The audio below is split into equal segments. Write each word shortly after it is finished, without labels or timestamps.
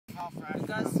You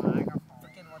guys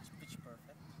freaking watch Pitch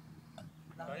Perfect.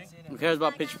 Who cares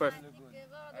about Pitch Perfect?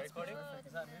 Are recording?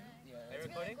 Is that me? Yeah. Are you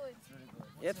recording?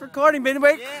 Yeah, it's recording, baby.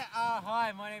 Wait. Yeah,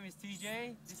 hi, my name is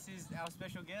TJ. This is our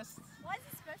special guest. Why is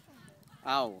it special?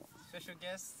 Ow. Special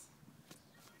guest.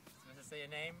 Supposed to say your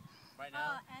name right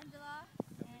now. Angela,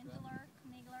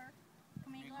 Camigla.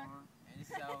 And this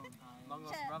is our long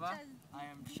lost brother. I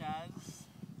am Chaz.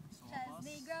 Chaz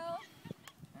Negro.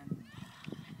 And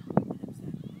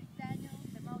Daniel,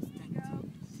 the most Negro.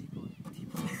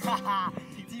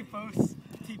 T-pose.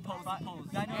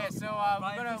 Yeah, so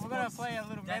we're gonna play a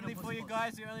little medley for you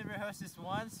guys. We only rehearsed this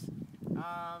once.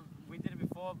 We did it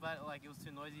before, but like it was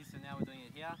too noisy, so now we're doing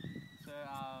it here. So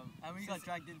And we got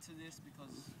dragged into this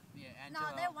because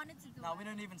Angela. No, they wanted to do it. we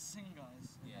don't even sing,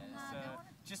 guys. Yeah, No, so they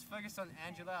wanted just focus on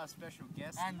Angela, our special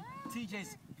guest. And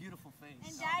TJ's beautiful face.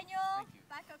 And Daniel, Thank you.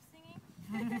 backup singing.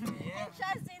 Yeah. And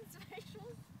Chaz the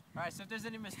inspirational. Alright, so if there's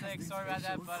any mistakes, sorry about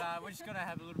that, but we're just gonna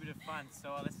have a little bit of fun.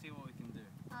 So let's see what we can do.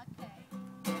 Okay,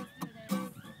 let's do this.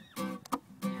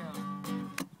 Yeah.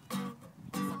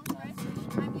 Song's first.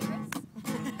 I'm yours.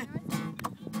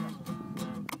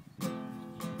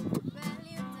 Well,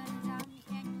 you done tell me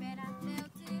ain't bad. I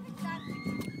felt it exactly.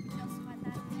 Just what I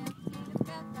felt. You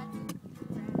felt that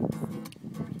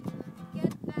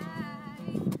get back.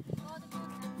 For the good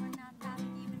time we're not that.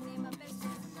 Even in my best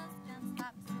business can't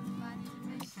stop. Somebody to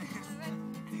make sure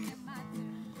it's my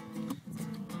turn.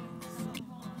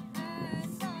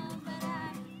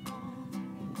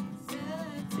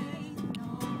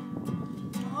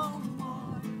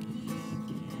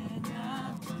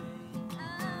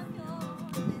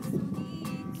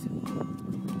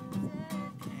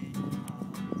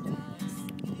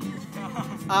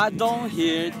 I don't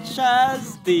hear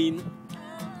Chaz Dean.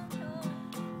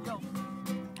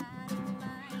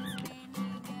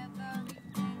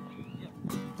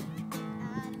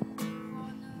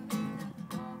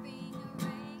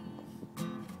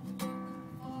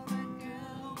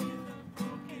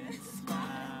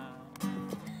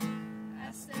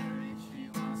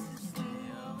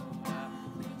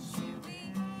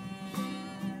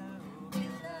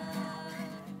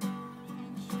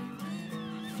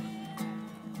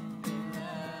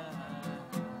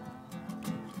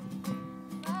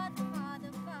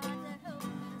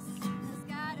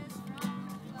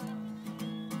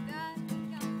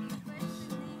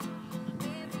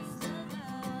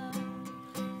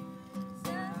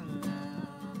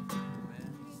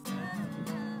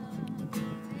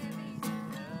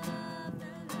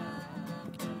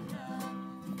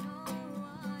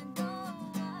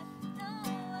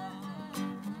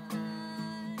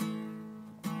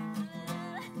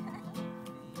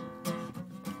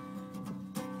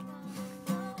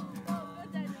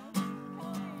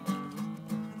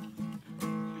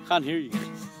 Can't hear you.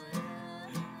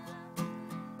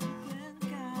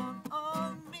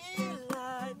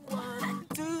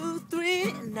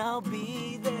 And I'll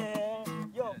be there.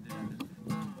 Yo.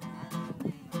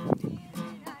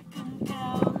 I can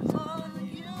count on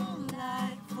you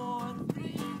like 4,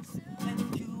 3,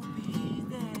 and you'll be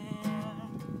there.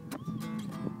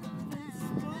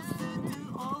 Supposed to do,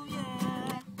 oh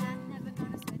yeah.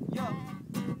 Yo.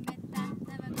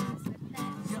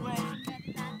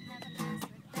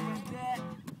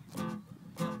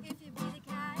 If you be the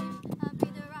cash, I'll be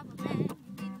the rubber band. You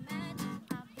be the magic,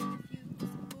 I'll be the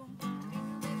fuse. Boom,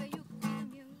 baby, you could be the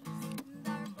muse.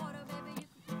 The reporter, baby, you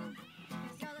could be the news.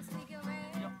 'Cause you're the sneaker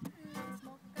red, I'm the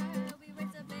smoker. We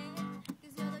raise a bed,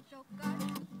 'cause you're the joker.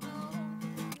 Oh,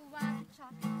 you are the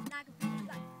chalk, and I could be the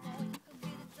light. Oh, you could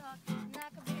be the dark, and I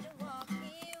could be the walk.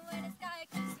 Even when the sky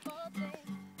keeps falling,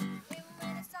 even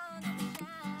when the sun doesn't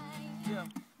shine. Yeah.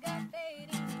 Got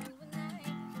fading through the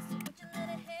night, so put your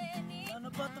little head in. None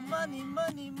about the money.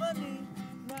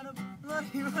 None of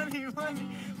money.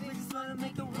 We just wanna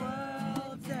make the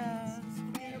world dance.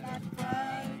 Ain't about the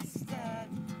price tag.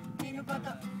 Ain't about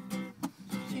the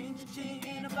ching.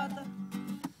 Ain't about the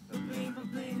bling.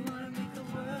 Wanna make the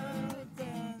world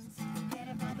dance.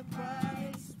 Ain't about the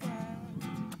price tag.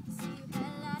 See you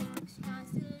had a lot of fiction, I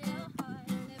still your heart.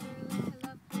 Never really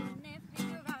love, and never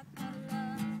figure out how to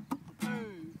love.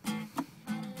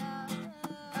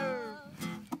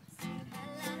 See you had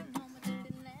a lot of moments that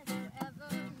didn't last forever.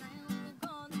 Now we're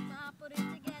gonna try put it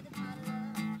together, how to love.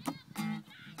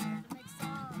 What's the next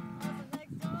song?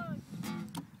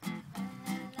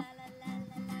 La la la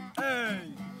la la. Hey.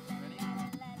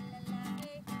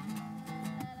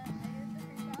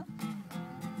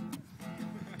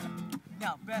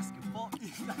 Now basketball. And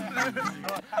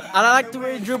I like the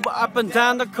way you dribble up and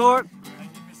down the court. I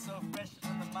keep it so fresh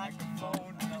on the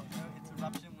microphone. No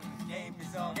interruption when the game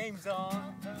is on.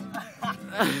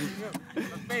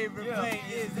 favorite play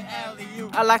is the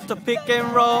alley-oop. I like to pick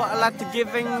and roll. I like to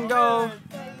give and go.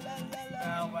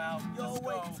 Wow, wow. Let's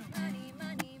go. Money,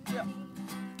 money, money.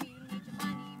 You need your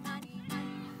money, money,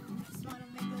 money. Just wanna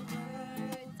make the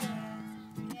world dance.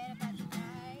 Forget about the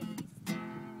price.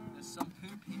 There's some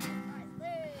poop here.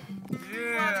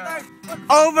 Yeah.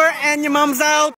 Over and your mom's out.